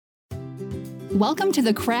Welcome to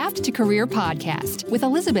the Craft to Career podcast with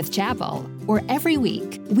Elizabeth Chappell, where every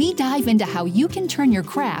week we dive into how you can turn your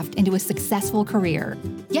craft into a successful career.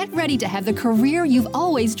 Get ready to have the career you've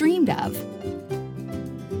always dreamed of.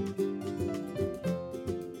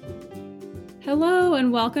 Hello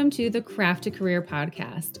and welcome to the Craft to Career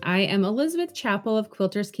podcast. I am Elizabeth Chappell of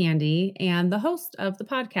Quilters Candy and the host of the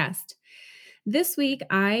podcast. This week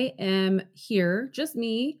I am here, just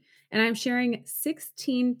me, and I'm sharing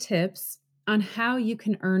 16 tips on how you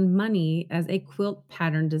can earn money as a quilt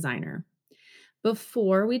pattern designer.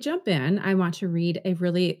 Before we jump in, I want to read a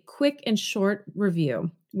really quick and short review,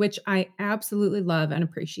 which I absolutely love and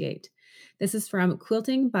appreciate. This is from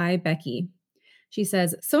Quilting by Becky. She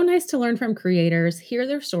says, "So nice to learn from creators, hear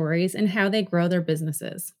their stories, and how they grow their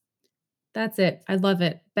businesses." That's it. I love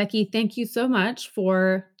it. Becky, thank you so much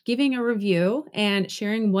for giving a review and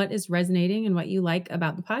sharing what is resonating and what you like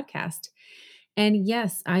about the podcast. And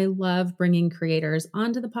yes, I love bringing creators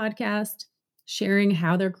onto the podcast, sharing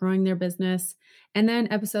how they're growing their business, and then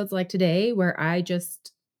episodes like today where I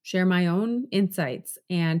just share my own insights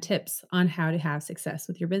and tips on how to have success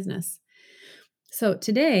with your business. So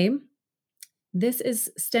today, this is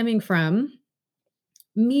stemming from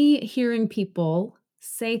me hearing people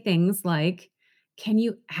say things like, "Can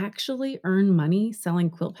you actually earn money selling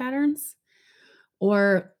quilt patterns?"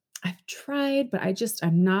 Or "I've tried, but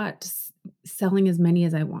I'm not selling as many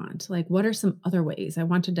as I want. Like, what are some other ways? I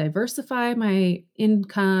want to diversify my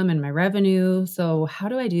income and my revenue. So how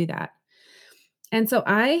do I do that?" And so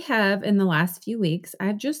I have, in the last few weeks,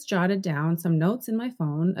 I've just jotted down some notes in my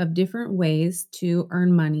phone of different ways to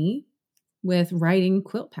earn money with writing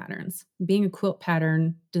quilt patterns, being a quilt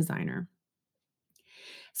pattern designer.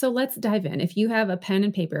 So let's dive in. If you have a pen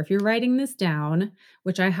and paper, if you're writing this down,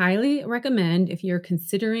 which I highly recommend if you're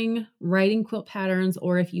considering writing quilt patterns,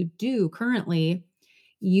 or if you do currently,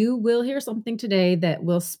 you will hear something today that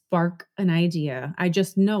will spark an idea. I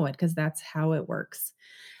just know it because that's how it works.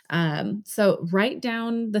 So write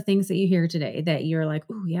down the things that you hear today that you're like,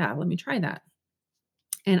 "Oh yeah, let me try that."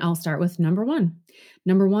 And I'll start with number one.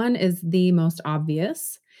 Number one is the most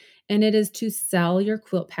obvious, and it is to sell your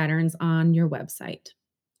quilt patterns on your website.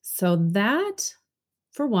 So that,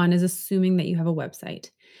 for one, is assuming that you have a website.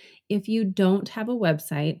 If you don't have a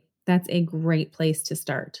website, that's a great place to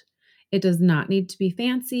start. It does not need to be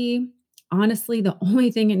fancy. Honestly, the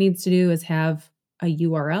only thing it needs to do is have a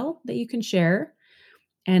URL that you can share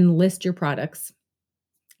and list your products.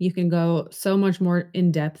 You can go so much more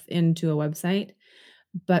in depth into a website,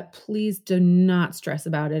 but please do not stress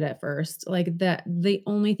about it at first. Like that, the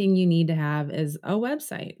only thing you need to have is a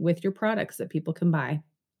website with your products that people can buy.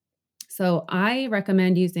 So I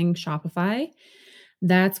recommend using Shopify.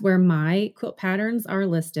 That's where my quilt patterns are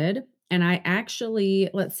listed. And I actually,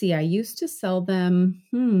 let's see, I used to sell them.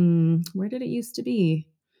 Where did it used to be?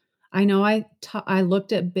 I know I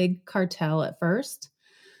looked at Big Cartel at first,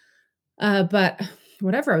 but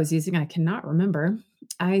whatever I was using, I cannot remember.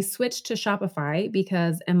 I switched to Shopify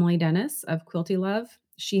because Emily Dennis of Quilty Love,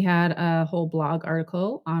 she had a whole blog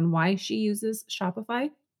article on why she uses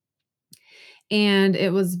Shopify. And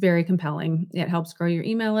it was very compelling. It helps grow your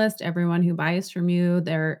email list. Everyone who buys from you,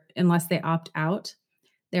 unless they opt out,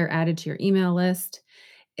 they're added to your email list.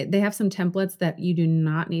 They have some templates that you do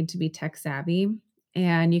not need to be tech savvy,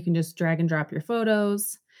 and you can just drag and drop your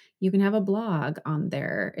photos. You can have a blog on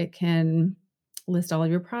there. It can list all of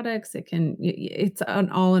your products. It's an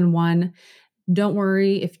all-in-one. Don't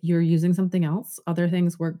worry if you're using something else. Other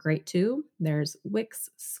things work great too. There's Wix,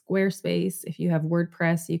 Squarespace. If you have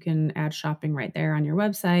WordPress, you can add shopping right there on your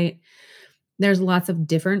website. There's lots of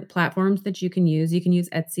different platforms that you can use. You can use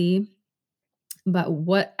Etsy. But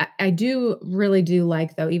what I really do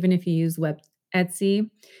like, though, even if you use Etsy,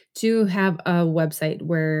 to have a website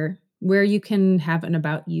where you can have an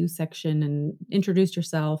about you section and introduce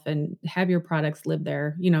yourself and have your products live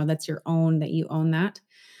there. That's your own, that you own that.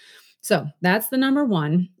 So that's the number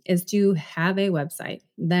one, is to have a website.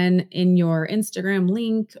 Then in your Instagram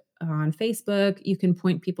link on Facebook, you can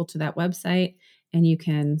point people to that website and you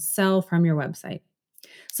can sell from your website.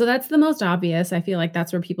 So that's the most obvious. I feel like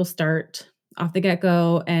that's where people start off the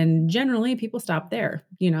get-go, and generally people stop there.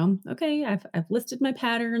 Okay, I've listed my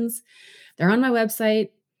patterns. They're on my website.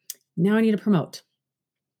 Now I need to promote.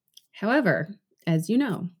 However, as you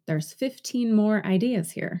know, there's 15 more ideas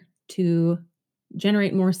here to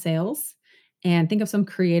generate more sales and think of some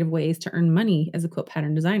creative ways to earn money as a quilt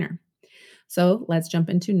pattern designer. So let's jump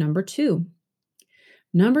into number two.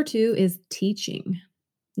 Number two is teaching.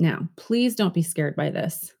 Now, please don't be scared by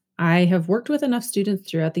this. I have worked with enough students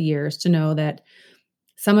throughout the years to know that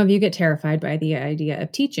some of you get terrified by the idea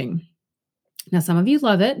of teaching. Now, some of you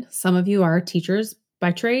love it. Some of you are teachers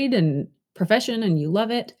by trade and profession and you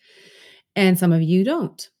love it. And some of you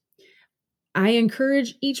don't. I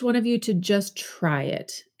encourage each one of you to just try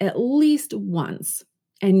it at least once.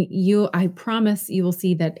 And I promise you will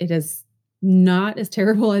see that it is not as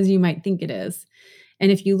terrible as you might think it is.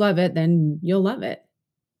 And if you love it, then you'll love it.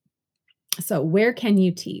 So, where can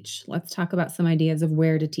you teach? Let's talk about some ideas of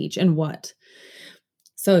where to teach and what.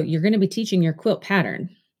 So, you're going to be teaching your quilt pattern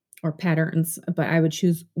or patterns, but I would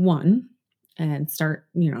choose one and start,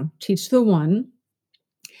 teach the one.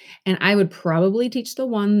 And I would probably teach the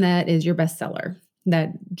one that is your bestseller,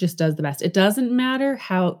 that just does the best. It doesn't matter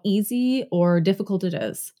how easy or difficult it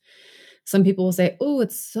is. Some people will say, "Oh,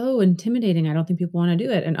 it's so intimidating. I don't think people want to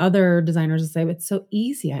do it." And other designers will say, "It's so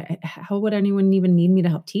easy. How would anyone even need me to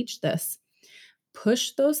help teach this?"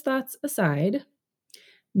 Push those thoughts aside.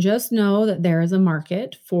 Just know that there is a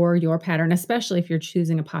market for your pattern, especially if you're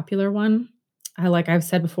choosing a popular one. Like I've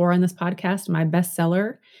said before on this podcast, my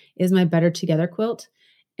bestseller is my Better Together quilt,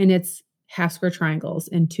 and it's half square triangles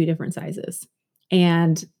in 2 different sizes.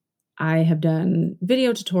 And I have done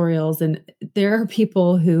video tutorials, and there are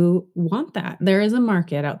people who want that. There is a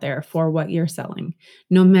market out there for what you're selling,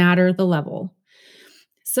 no matter the level.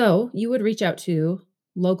 So you would reach out to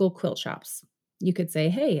local quilt shops. You could say,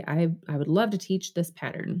 "Hey, I would love to teach this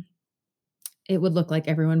pattern." It would look like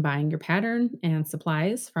everyone buying your pattern and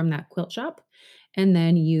supplies from that quilt shop. And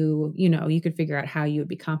then you could figure out how you would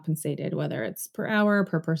be compensated, whether it's per hour,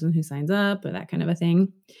 per person who signs up, or that kind of a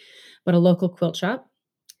thing. But a local quilt shop.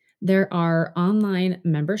 There are online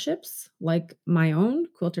memberships like my own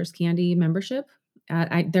Quilters Candy membership.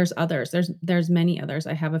 There's others. There's many others.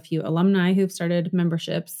 I have a few alumni who've started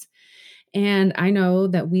memberships. And I know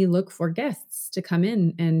that we look for guests to come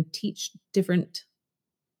in and teach different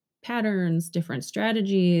patterns, different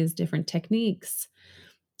strategies, different techniques.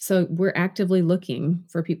 So we're actively looking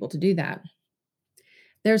for people to do that.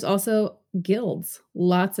 There's also guilds,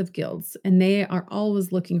 lots of guilds, and they are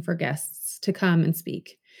always looking for guests to come and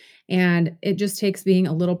speak. And it just takes being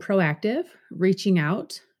a little proactive, reaching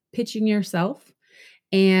out, pitching yourself,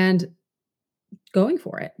 and going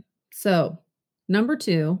for it. So, number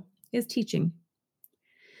 2 is teaching.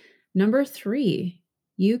 Number 3,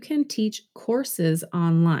 you can teach courses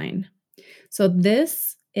online. So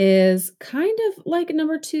this is kind of like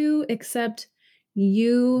number 2, except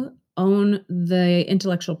you own the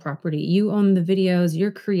intellectual property. You own the videos,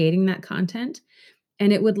 you're creating that content,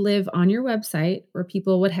 and it would live on your website where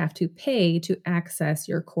people would have to pay to access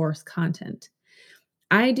your course content.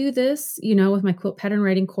 I do this, with my quilt pattern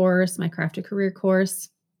writing course, my Craft a Career course.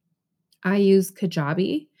 I use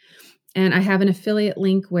Kajabi. And I have an affiliate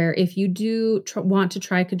link where if you do want to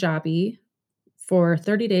try Kajabi for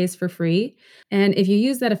 30 days for free, and if you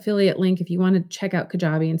use that affiliate link, if you want to check out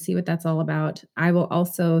Kajabi and see what that's all about, I will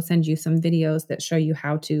also send you some videos that show you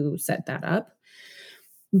how to set that up.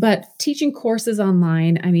 But teaching courses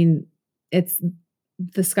online, it's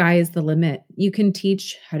the sky is the limit. You can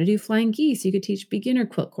teach how to do flying geese. You could teach beginner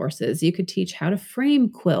quilt courses. You could teach how to frame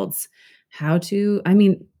quilts,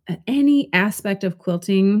 any aspect of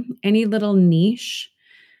quilting, any little niche,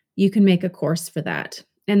 you can make a course for that.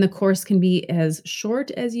 And the course can be as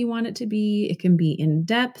short as you want it to be. It can be in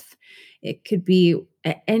depth. It could be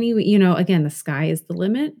again, the sky is the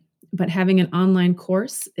limit, but having an online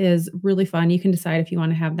course is really fun. You can decide if you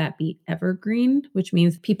want to have that be evergreen, which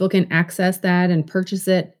means people can access that and purchase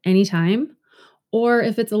it anytime. Or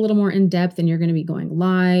if it's a little more in depth and you're going to be going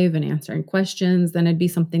live and answering questions, then it'd be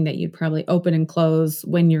something that you'd probably open and close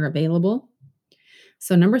when you're available.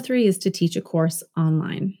 So number 3 is to teach a course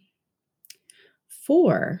online.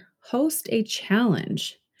 4, host a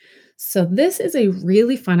challenge. So this is a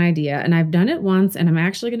really fun idea, and I've done it once, and I'm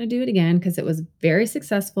actually going to do it again because it was very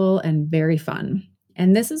successful and very fun.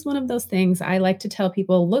 And this is one of those things I like to tell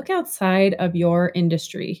people, look outside of your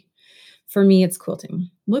industry. For me, it's quilting.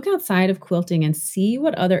 Look outside of quilting and see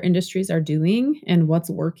what other industries are doing and what's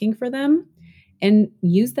working for them, and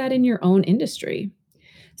use that in your own industry.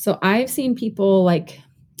 So I've seen people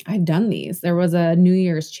I've done these. There was a New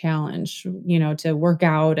Year's challenge, to work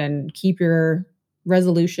out and keep your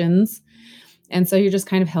resolutions. And so you're just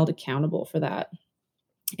kind of held accountable for that.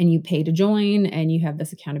 And you pay to join, and you have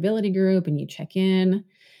this accountability group, and you check in.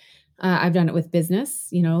 I've done it with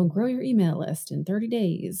business, grow your email list in 30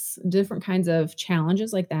 days, different kinds of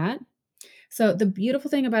challenges like that. So the beautiful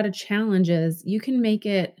thing about a challenge is you can make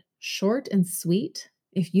it short and sweet.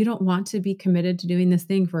 If you don't want to be committed to doing this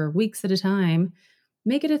thing for weeks at a time,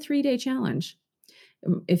 make it a 3-day challenge.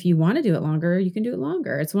 If you want to do it longer, you can do it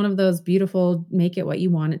longer. It's one of those beautiful, make it what you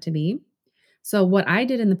want it to be. So what I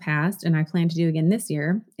did in the past, and I plan to do again this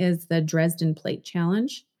year, is the Dresden Plate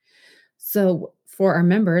Challenge. So for our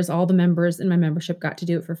members, all the members in my membership got to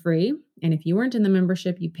do it for free. And if you weren't in the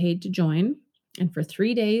membership, you paid to join. And for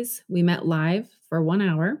 3 days, we met live for 1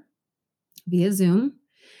 hour via Zoom.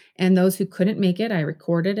 And those who couldn't make it, I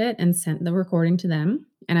recorded it and sent the recording to them.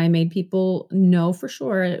 And I made people know for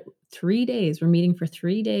sure 3 days. We're meeting for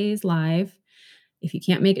 3 days live. If you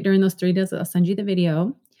can't make it during those 3 days, I'll send you the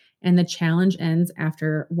video. And the challenge ends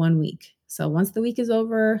after 1 week. So once the week is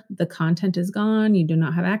over, the content is gone. You do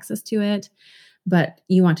not have access to it, but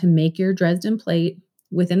you want to make your Dresden plate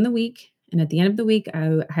within the week. And at the end of the week,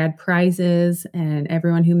 I had prizes, and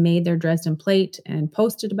everyone who made their Dresden plate and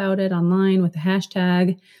posted about it online with the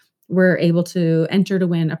hashtag were able to enter to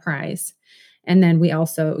win a prize. And then we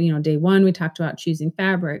also, day one, we talked about choosing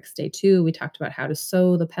fabrics. Day two, we talked about how to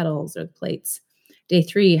sew the petals or the plates. Day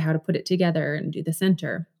three, how to put it together and do the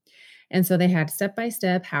center. And so they had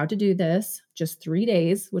step-by-step how to do this, just 3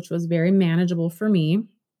 days, which was very manageable for me.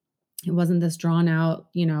 It wasn't this drawn out,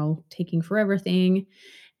 taking forever thing.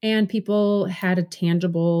 And people had a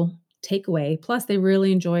tangible takeaway. Plus, they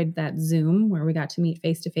really enjoyed that Zoom where we got to meet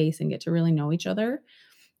face to face and get to really know each other.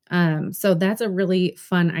 So that's a really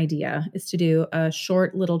fun idea, is to do a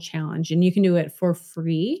short little challenge, and you can do it for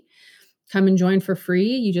free. Come and join for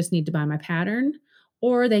free. You just need to buy my pattern,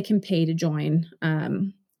 or they can pay to join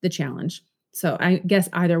the challenge. So I guess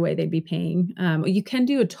either way they'd be paying. You can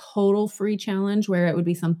do a total free challenge where it would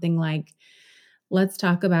be something like, let's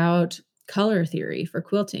talk about color theory for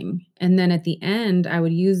quilting. And then at the end, I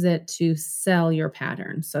would use it to sell your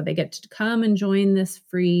pattern. So they get to come and join this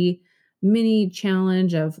free mini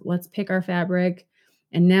challenge of let's pick our fabric.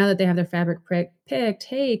 And now that they have their fabric picked,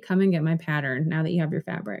 hey, come and get my pattern now that you have your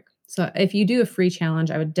fabric. So if you do a free challenge,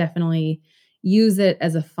 I would definitely use it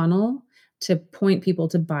as a funnel to point people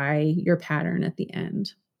to buy your pattern at the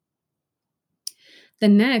end. The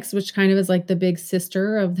next, which kind of is like the big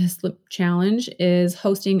sister of this challenge, is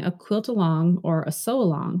hosting a quilt along or a sew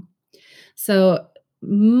along. So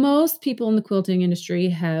most people in the quilting industry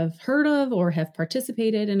have heard of or have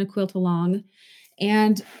participated in a quilt along.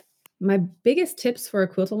 And my biggest tips for a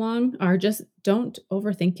quilt along are just don't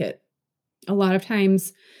overthink it. A lot of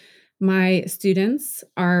times my students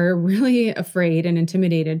are really afraid and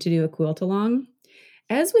intimidated to do a quilt along.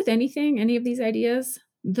 As with anything, any of these ideas,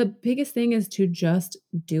 the biggest thing is to just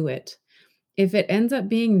do it. If it ends up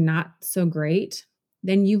being not so great,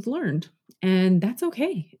 then you've learned, and that's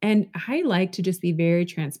okay. And I like to just be very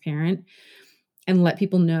transparent and let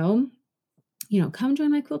people know, come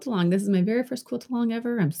join my quilt along. This is my very first quilt along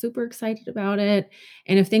ever. I'm super excited about it.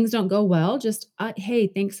 And if things don't go well, just, hey,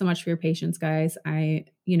 thanks so much for your patience, guys.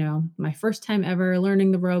 My first time ever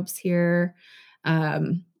learning the ropes here.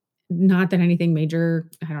 Not that anything major,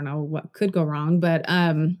 I don't know what could go wrong, but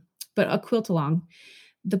a quilt along.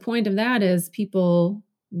 The point of that is people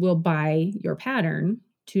will buy your pattern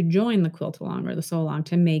to join the quilt along or the sew along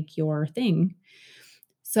to make your thing.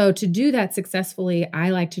 So to do that successfully,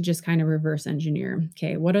 I like to just kind of reverse engineer.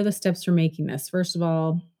 Okay, what are the steps for making this? First of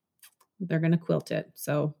all, they're going to quilt it.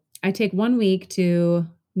 So I take 1 week to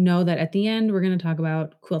know that at the end, we're going to talk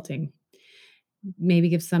about quilting. Maybe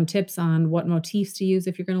give some tips on what motifs to use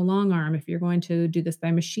if you're going to long arm, if you're going to do this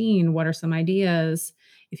by machine, what are some ideas,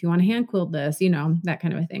 if you want to hand quilt this, that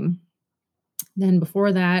kind of a thing. Then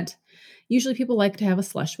before that, usually people like to have a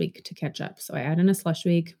slush week to catch up. So I add in a slush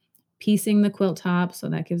week, piecing the quilt top. So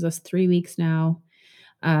that gives us 3 weeks now.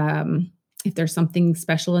 If there's something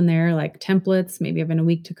special in there, like templates, maybe having a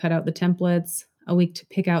week to cut out the templates, a week to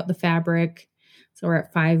pick out the fabric. So we're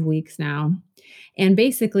at 5 weeks now. And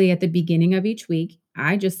basically at the beginning of each week,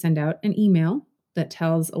 I just send out an email that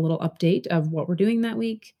tells a little update of what we're doing that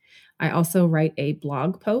week. I also write a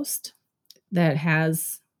blog post that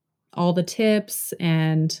has all the tips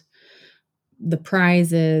and the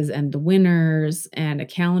prizes and the winners and a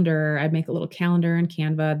calendar. I make a little calendar in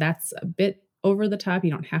Canva. That's a bit over the top.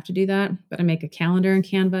 You don't have to do that, but I make a calendar in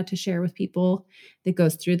Canva to share with people that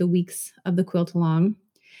goes through the weeks of the quilt along.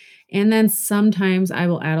 And then sometimes I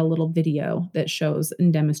will add a little video that shows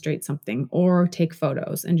and demonstrates something, or take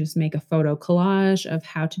photos and just make a photo collage of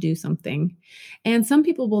how to do something. And some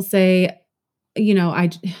people will say, I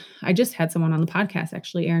just had someone on the podcast,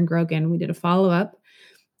 actually, Erin Grogan. We did a follow-up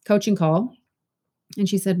coaching call. And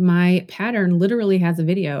she said, my pattern literally has a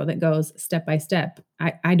video that goes step by step.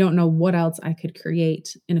 I don't know what else I could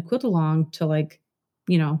create in a quilt along to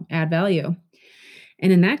add value.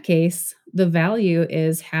 And in that case, the value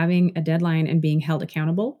is having a deadline and being held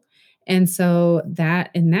accountable. And so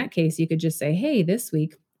in that case, you could just say, hey, this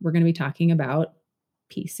week we're going to be talking about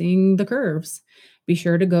piecing the curves. be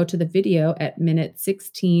sure to go to the video at minute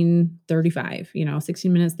 16:35,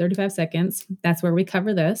 16 minutes, 35 seconds. That's where we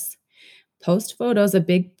cover this. Post photos. A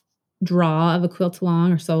big draw of a quilt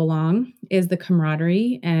along or sew along is the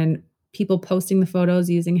camaraderie and people posting the photos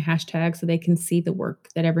using hashtags so they can see the work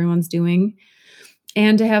that everyone's doing,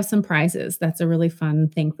 and to have some prizes. That's a really fun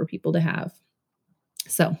thing for people to have.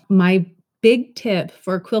 So my big tip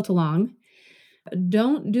for a quilt along: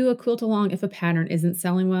 don't do a quilt along if a pattern isn't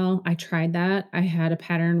selling well. I tried that. I had a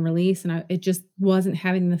pattern release and it just wasn't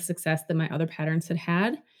having the success that my other patterns had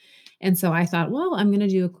had. And so I thought, well, I'm going to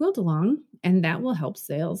do a quilt along and that will help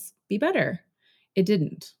sales be better. It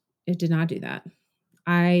didn't. It did not do that.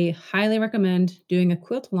 I highly recommend doing a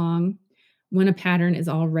quilt along when a pattern is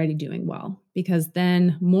already doing well, because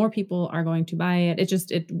then more people are going to buy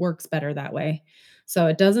it. It works better that way. So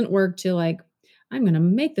it doesn't work to like, I'm going to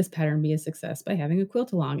make this pattern be a success by having a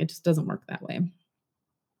quilt along. It just doesn't work that way.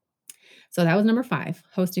 So that was number 5,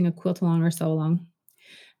 hosting a quilt along or sew along.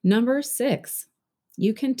 Number 6,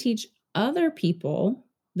 you can teach other people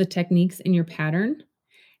the techniques in your pattern,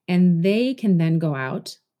 and they can then go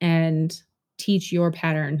out and teach your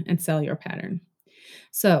pattern and sell your pattern.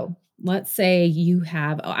 So let's say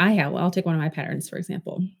I'll take one of my patterns, for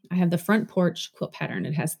example. I have the front porch quilt pattern.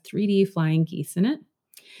 It has 3D flying geese in it.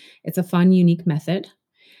 It's a fun, unique method.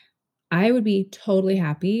 I would be totally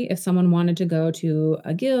happy if someone wanted to go to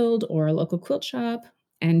a guild or a local quilt shop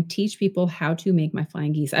and teach people how to make my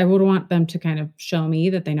flying geese. I would want them to kind of show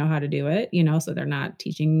me that they know how to do it, so they're not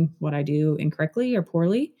teaching what I do incorrectly or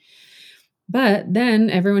poorly. But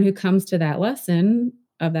then everyone who comes to that lesson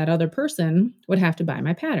of that other person would have to buy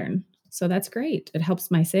my pattern. So that's great. It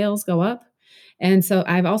helps my sales go up. And so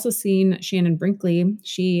I've also seen Shannon Brinkley.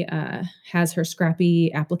 She has her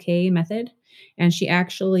scrappy applique method, and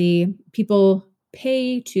people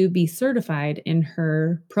pay to be certified in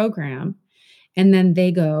her program, and then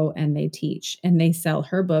they go and they teach and they sell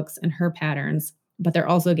her books and her patterns, but they're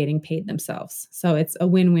also getting paid themselves. So it's a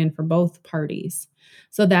win-win for both parties.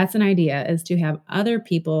 So that's an idea, is to have other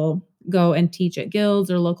people go and teach at guilds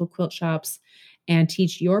or local quilt shops and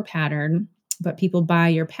teach your pattern, but people buy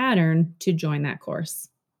your pattern to join that course.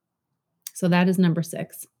 So that is number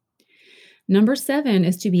 6. Number 7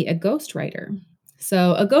 is to be a ghostwriter.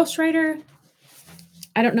 So a ghostwriter,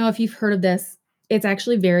 I don't know if you've heard of this. It's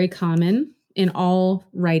actually very common in all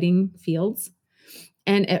writing fields.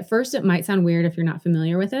 And at first it might sound weird if you're not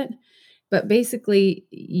familiar with it, but basically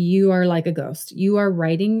you are like a ghost. You are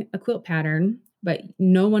writing a quilt pattern, but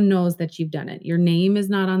no one knows that you've done it. Your name is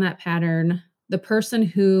not on that pattern. The person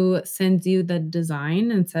who sends you the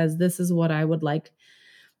design and says, this is what I would like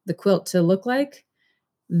the quilt to look like,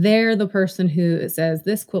 they're the person who says,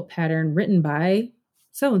 this quilt pattern written by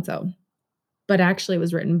so-and-so, but actually it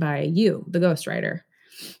was written by you, the ghostwriter.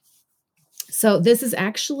 So this is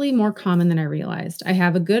actually more common than I realized. I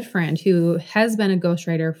have a good friend who has been a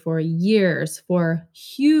ghostwriter for years for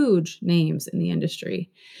huge names in the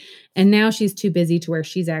industry. And now she's too busy to where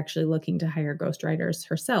she's actually looking to hire ghostwriters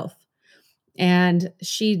herself. And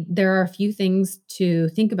there are a few things to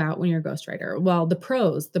think about when you're a ghostwriter. Well, the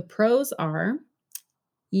pros are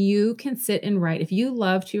you can sit and write. If you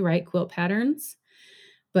love to write quilt patterns,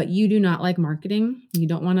 but you do not like marketing, you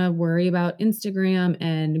don't want to worry about Instagram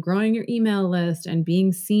and growing your email list and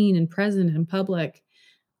being seen and present in public,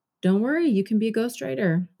 don't worry, you can be a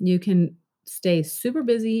ghostwriter. You can stay super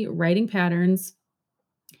busy writing patterns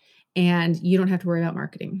and you don't have to worry about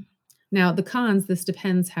marketing. Now, the cons, this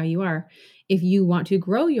depends how you are. If you want to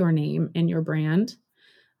grow your name and your brand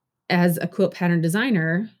as a quilt pattern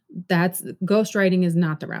designer, ghostwriting is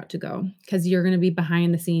not the route to go, because you're going to be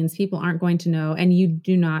behind the scenes. People aren't going to know, and you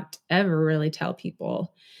do not ever really tell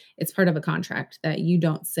people. It's part of a contract that you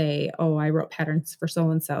don't say, oh, I wrote patterns for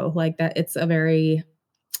so-and-so, like that. It's a very,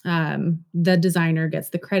 the designer gets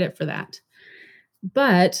the credit for that.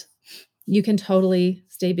 But you can totally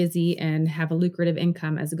stay busy and have a lucrative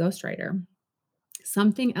income as a ghostwriter.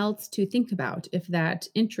 Something else to think about if that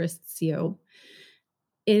interests you,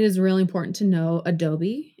 it is really important to know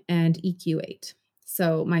Adobe and EQ8.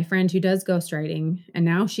 So my friend who does ghostwriting, and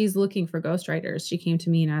now she's looking for ghostwriters, she came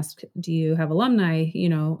to me and asked, do you have alumni?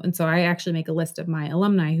 And so I actually make a list of my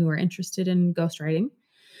alumni who are interested in ghostwriting.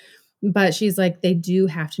 But she's like, they do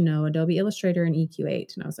have to know Adobe Illustrator and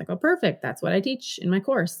EQ8. And I was like, oh, perfect. That's what I teach in my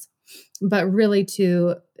course. But really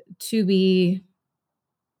to be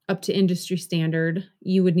up to industry standard,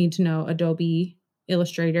 you would need to know Adobe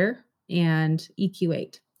Illustrator and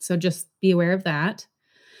EQ8. So just be aware of that.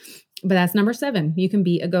 But that's number 7. You can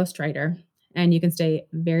be a ghostwriter and you can stay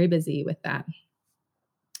very busy with that.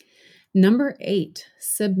 Number 8,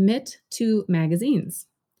 submit to magazines.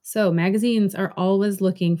 So magazines are always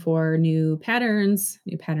looking for new patterns,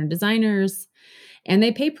 new pattern designers, and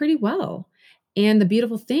they pay pretty well. And the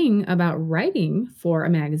beautiful thing about writing for a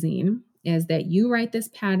magazine is that you write this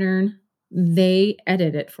pattern, they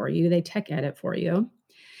edit it for you, they tech edit for you.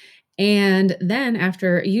 And then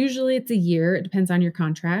after, usually it's a year, it depends on your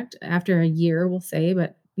contract. After a year, we'll say,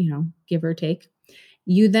 but give or take,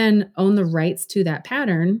 you then own the rights to that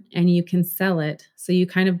pattern and you can sell it. So you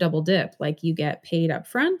kind of double dip, like you get paid up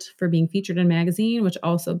front for being featured in a magazine, which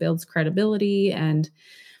also builds credibility and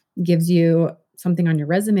gives you something on your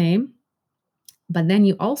resume. But then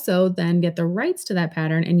you also then get the rights to that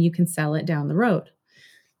pattern and you can sell it down the road.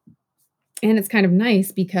 And it's kind of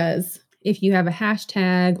nice because if you have a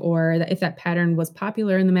hashtag or if that pattern was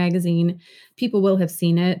popular in the magazine, people will have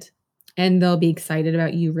seen it and they'll be excited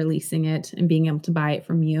about you releasing it and being able to buy it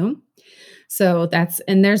from you. So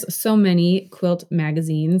and there's so many quilt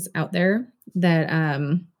magazines out there that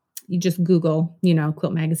you just Google,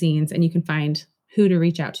 quilt magazines, and you can find who to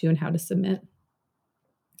reach out to and how to submit.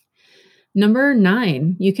 Number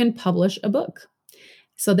 9, you can publish a book.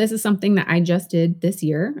 So this is something that I just did this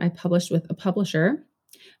year. I published with a publisher,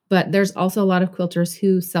 but there's also a lot of quilters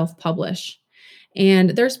who self-publish. And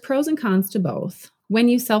there's pros and cons to both. When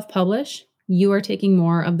you self-publish, you are taking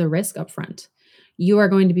more of the risk up front. You are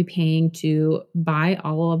going to be paying to buy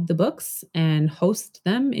all of the books and host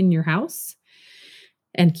them in your house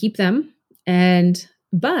and keep them.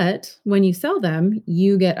 But when you sell them,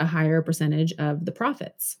 you get a higher percentage of the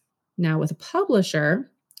profits. Now with a publisher,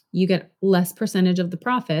 you get less percentage of the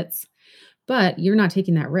profits, but you're not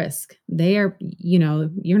taking that risk. They are,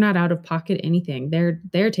 you're not out of pocket anything.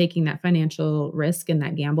 They're taking that financial risk and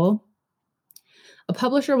that gamble. A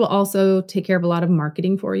publisher will also take care of a lot of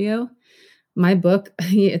marketing for you. My book,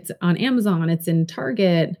 it's on Amazon, it's in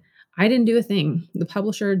Target. I didn't do a thing. The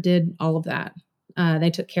publisher did all of that. They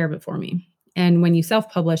took care of it for me. And when you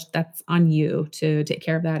self-publish, that's on you to take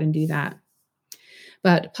care of that and do that.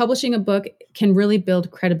 But publishing a book can really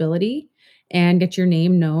build credibility and get your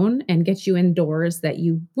name known and get you in doors that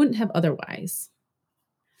you wouldn't have otherwise.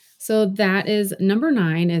 So that is number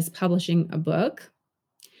 9, is publishing a book.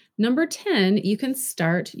 Number 10, you can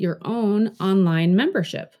start your own online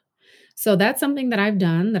membership. So that's something that I've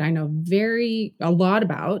done that I know a lot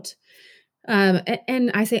about.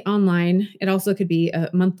 And I say online, it also could be a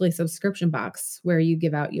monthly subscription box where you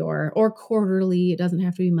give out or quarterly, it doesn't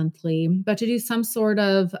have to be monthly, but to do some sort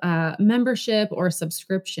of membership or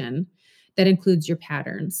subscription that includes your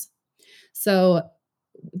patterns. So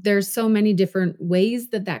there's so many different ways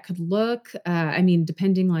that could look.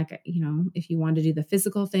 Depending if you want to do the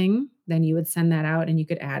physical thing, then you would send that out and you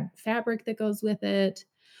could add fabric that goes with it.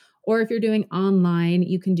 Or if you're doing online,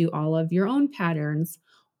 you can do all of your own patterns.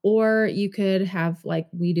 Or you could have, like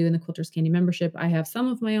we do in the Quilters Candy membership, I have some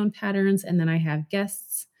of my own patterns, and then I have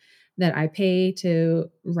guests that I pay to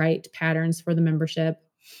write patterns for the membership.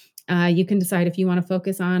 You can decide if you want to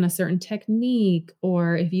focus on a certain technique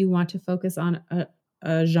or if you want to focus on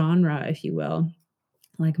a genre, if you will,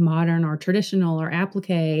 like modern or traditional or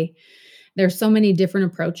applique. There's so many different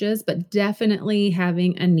approaches, but definitely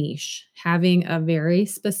having a niche, having a very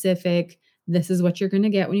specific, this is what you're going to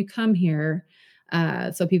get when you come here.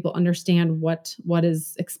 So people understand what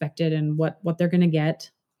is expected and what they're going to get.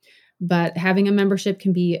 But having a membership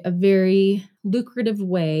can be a very lucrative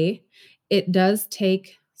way. It does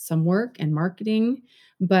take some work and marketing,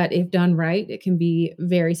 but if done right, it can be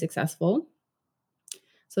very successful.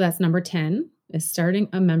 So that's number 10, is starting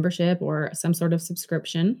a membership or some sort of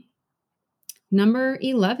subscription. Number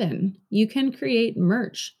 11, you can create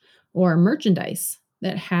merch or merchandise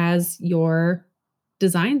that has your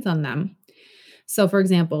designs on them. So for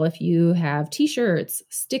example, if you have t-shirts,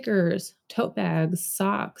 stickers, tote bags,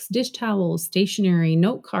 socks, dish towels, stationery,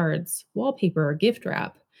 note cards, wallpaper, gift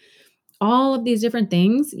wrap, all of these different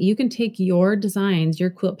things, you can take your designs,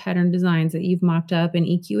 your quilt pattern designs that you've mocked up in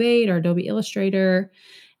EQ8 or Adobe Illustrator,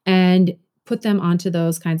 and put them onto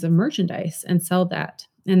those kinds of merchandise and sell that.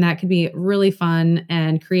 And that could be really fun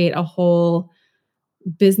and create a whole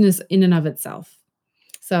business in and of itself.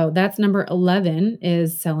 So that's number 11,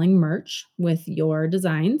 is selling merch with your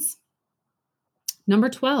designs. Number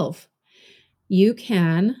 12, you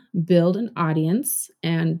can build an audience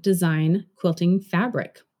and design quilting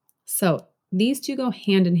fabric. So these two go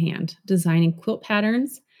hand in hand, designing quilt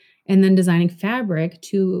patterns and then designing fabric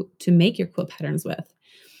to make your quilt patterns with.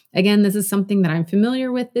 Again, this is something that I'm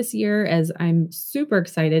familiar with this year, as I'm super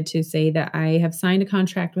excited to say that I have signed a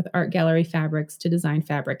contract with Art Gallery Fabrics to design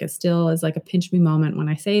fabric. It still is like a pinch me moment when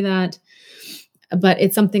I say that, but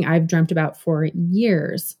it's something I've dreamt about for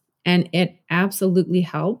years. And it absolutely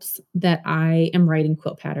helps that I am writing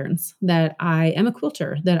quilt patterns, that I am a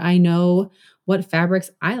quilter, that I know what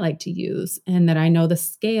fabrics I like to use, and that I know the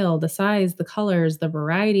scale, the size, the colors, the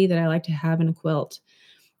variety that I like to have in a quilt.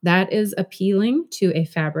 That is appealing to a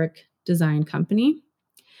fabric design company.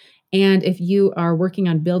 And if you are working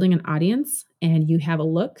on building an audience and you have a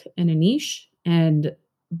look and a niche, and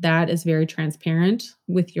that is very transparent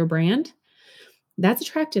with your brand, that's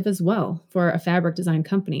attractive as well for a fabric design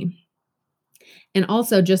company. And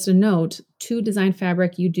also, just a note, to design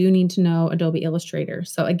fabric, you do need to know Adobe Illustrator.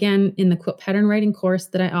 So again, in the quilt pattern writing course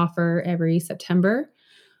that I offer every September,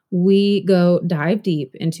 we go dive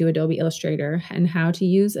deep into Adobe Illustrator and how to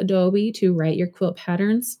use Adobe to write your quilt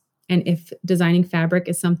patterns. And if designing fabric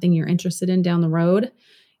is something you're interested in down the road,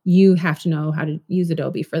 you have to know how to use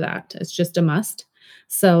Adobe for that. It's just a must.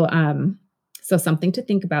 So something to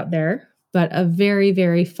think about there, but a very,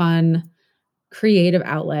 very fun creative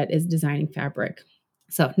outlet is designing fabric.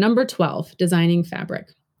 So number 12, designing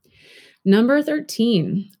fabric. Number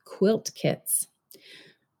 13, quilt kits.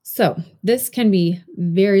 So this can be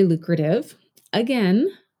very lucrative. Again,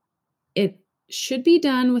 it should be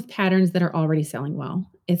done with patterns that are already selling well.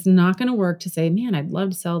 It's not going to work to say, man, I'd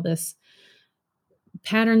love to sell this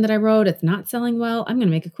pattern that I wrote. It's not selling well. I'm going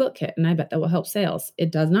to make a quilt kit and I bet that will help sales.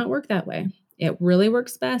 It does not work that way. It really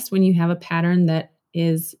works best when you have a pattern that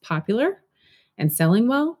is popular and selling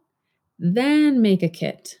well, then make a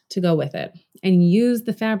kit to go with it and use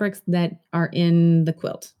the fabrics that are in the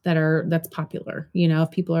quilt that's popular.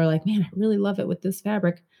 If people are like, man, I really love it with this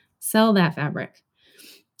fabric, sell that fabric.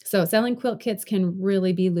 So selling quilt kits can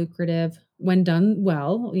really be lucrative when done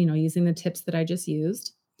well, using the tips that I just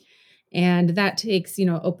used. And that takes,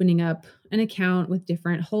 opening up an account with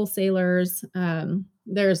different wholesalers.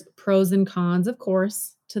 There's pros and cons, of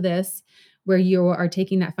course, to this, where you are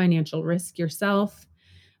taking that financial risk yourself.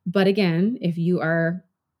 But again, if you are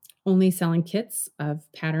only selling kits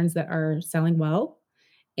of patterns that are selling well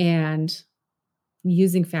and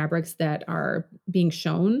using fabrics that are being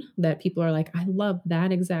shown that people are like, I love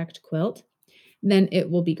that exact quilt, then it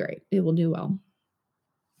will be great. It will do well.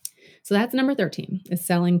 So that's number 13 is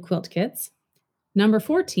selling quilt kits. Number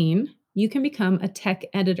 14, you can become a tech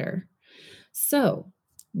editor. So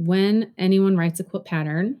when anyone writes a quilt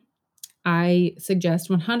pattern, I suggest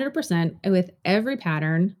 100% with every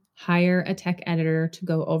pattern, hire a tech editor to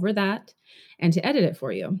go over that and to edit it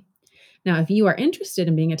for you. Now, if you are interested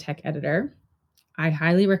in being a tech editor, I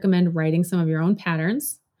highly recommend writing some of your own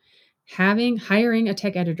patterns, hiring a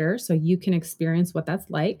tech editor so you can experience what that's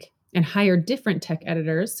like, and hire different tech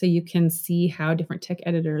editors so you can see how different tech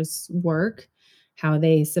editors work, how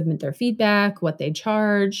they submit their feedback, what they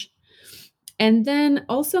charge. And then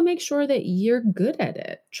also make sure that you're good at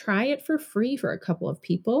it. Try it for free for a couple of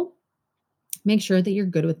people. Make sure that you're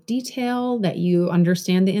good with detail, that you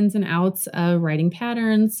understand the ins and outs of writing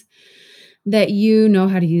patterns, that you know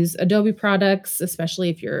how to use Adobe products, especially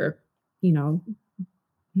if you're,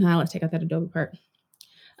 let's take out that Adobe part.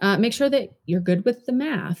 Make sure that you're good with the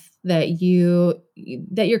math, that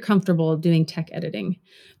you're comfortable doing tech editing.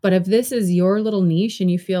 But if this is your little niche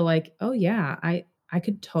and you feel like, oh yeah, I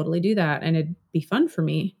could totally do that and it'd be fun for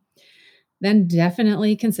me, then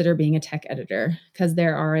definitely consider being a tech editor because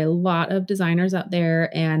there are a lot of designers out there.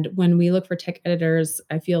 And when we look for tech editors,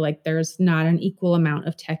 I feel like there's not an equal amount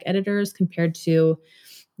of tech editors compared to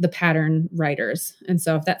the pattern writers. And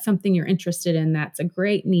so if that's something you're interested in, that's a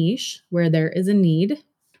great niche where there is a need.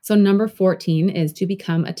 So number 14 is to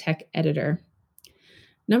become a tech editor.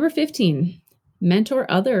 Number 15, mentor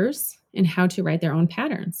others in how to write their own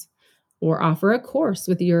patterns or offer a course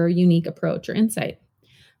with your unique approach or insight.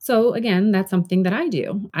 So again, that's something that I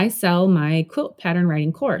do. I sell my quilt pattern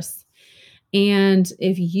writing course. And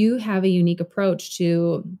if you have a unique approach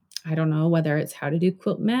to, I don't know, whether it's how to do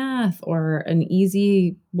quilt math or an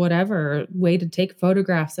easy whatever way to take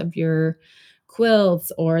photographs of your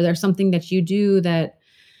quilts, or there's something that you do that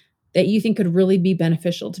you think could really be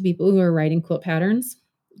beneficial to people who are writing quilt patterns,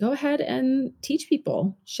 go ahead and teach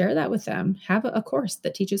people, share that with them, have a course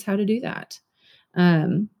that teaches how to do that.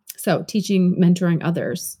 So mentoring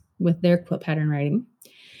others with their quilt pattern writing.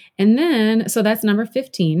 And then, so that's number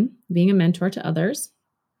 15, being a mentor to others.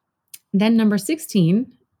 Then number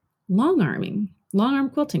 16, long arm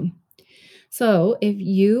quilting. So if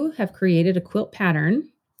you have created a quilt pattern,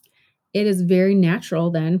 it is very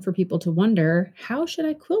natural then for people to wonder, how should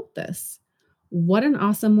I quilt this? What an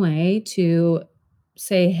awesome way to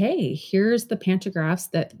say, hey, here's the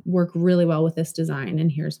pantographs that work really well with this design,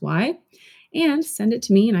 and here's why. And send it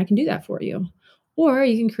to me and I can do that for you. Or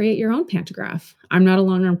you can create your own pantograph. I'm not a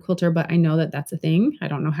long arm quilter, but I know that that's a thing. I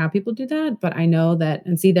don't know how people do that, but I know that,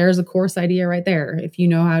 and see, there's a course idea right there. If you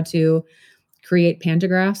know how to create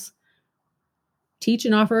pantographs, teach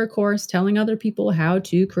and offer a course telling other people how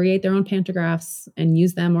to create their own pantographs and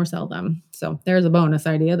use them or sell them. So there's a bonus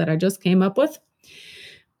idea that I just came up with.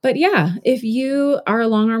 But yeah, if you are a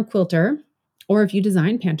long arm quilter or if you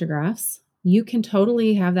design pantographs, you can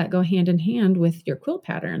totally have that go hand in hand with your quilt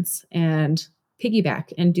patterns and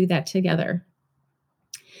piggyback and do that together.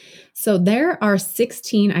 So there are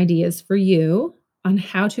 16 ideas for you on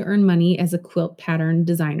how to earn money as a quilt pattern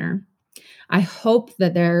designer. I hope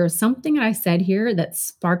that there's something I said here that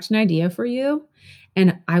sparked an idea for you.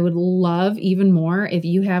 And I would love even more if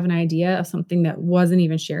you have an idea of something that wasn't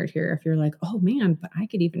even shared here. If you're like, oh man, but I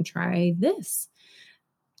could even try this.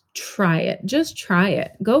 Try it. Just try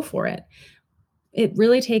it. Go for it. It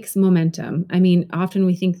really takes momentum. I mean, often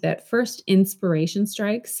we think that first inspiration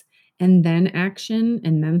strikes and then action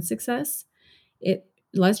and then success.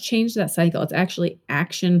 Let's change that cycle. It's actually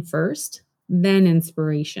action first, then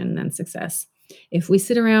inspiration, then success. If we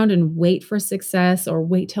sit around and wait for success or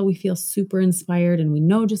wait till we feel super inspired and we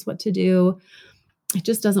know just what to do, it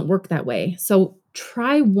just doesn't work that way. So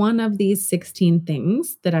try one of these 16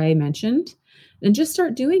 things that I mentioned and just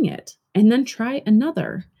start doing it. And then try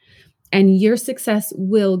another. And your success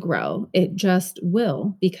will grow. It just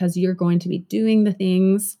will, because you're going to be doing the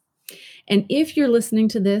things. And if you're listening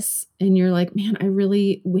to this and you're like, man, I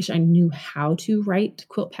really wish I knew how to write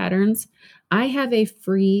quilt patterns, I have a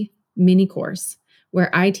free mini course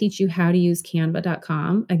where I teach you how to use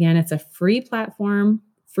canva.com. Again, it's a free platform,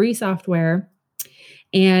 free software,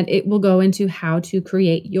 and it will go into how to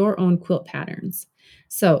create your own quilt patterns.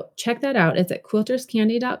 So check that out. It's at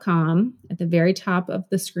quilterscandy.com. At the very top of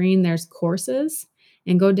the screen, there's courses,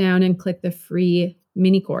 and go down and click the free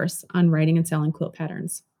mini course on writing and selling quilt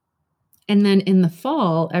patterns. And then in the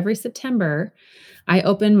fall, every September, I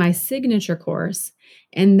open my signature course,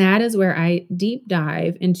 and that is where I deep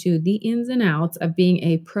dive into the ins and outs of being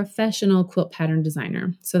a professional quilt pattern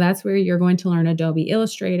designer. So that's where you're going to learn Adobe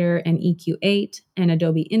Illustrator and EQ8 and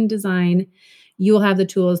Adobe InDesign. You will have the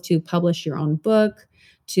tools to publish your own book,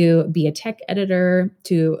 to be a tech editor,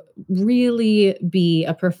 to really be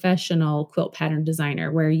a professional quilt pattern designer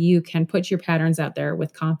where you can put your patterns out there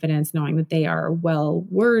with confidence, knowing that they are well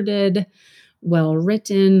worded, well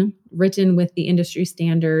written with the industry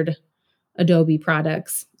standard Adobe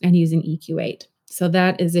products and using EQ8. So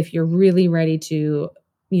that is if you're really ready to,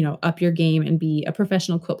 up your game and be a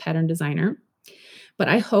professional quilt pattern designer. But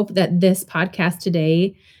I hope that this podcast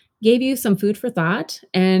today gave you some food for thought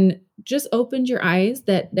and just opened your eyes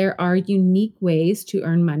that there are unique ways to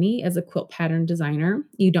earn money as a quilt pattern designer.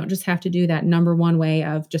 You don't just have to do that number one way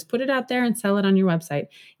of just put it out there and sell it on your website.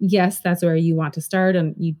 Yes, that's where you want to start,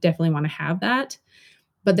 and you definitely want to have that.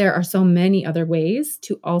 But there are so many other ways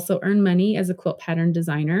to also earn money as a quilt pattern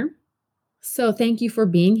designer. So thank you for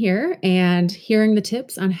being here and hearing the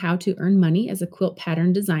tips on how to earn money as a quilt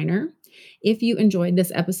pattern designer. If you enjoyed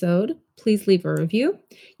this episode, please leave a review.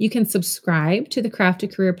 You can subscribe to the Craft a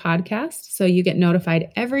Career podcast so you get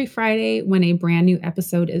notified every Friday when a brand new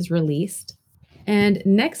episode is released. And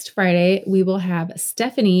next Friday, we will have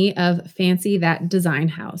Stephanie of Fancy That Design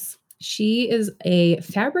House. She is a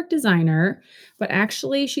fabric designer, but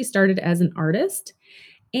actually she started as an artist.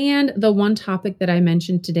 And the one topic that I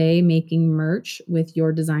mentioned today, making merch with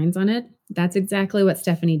your designs on it, that's exactly what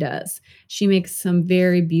Stephanie does. She makes some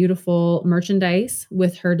very beautiful merchandise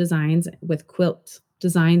with her designs, with quilt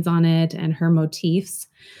designs on it and her motifs.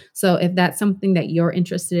 So if that's something that you're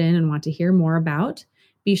interested in and want to hear more about,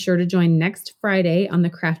 be sure to join next Friday on the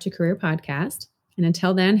Craft to Career podcast. And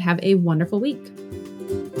until then, have a wonderful week.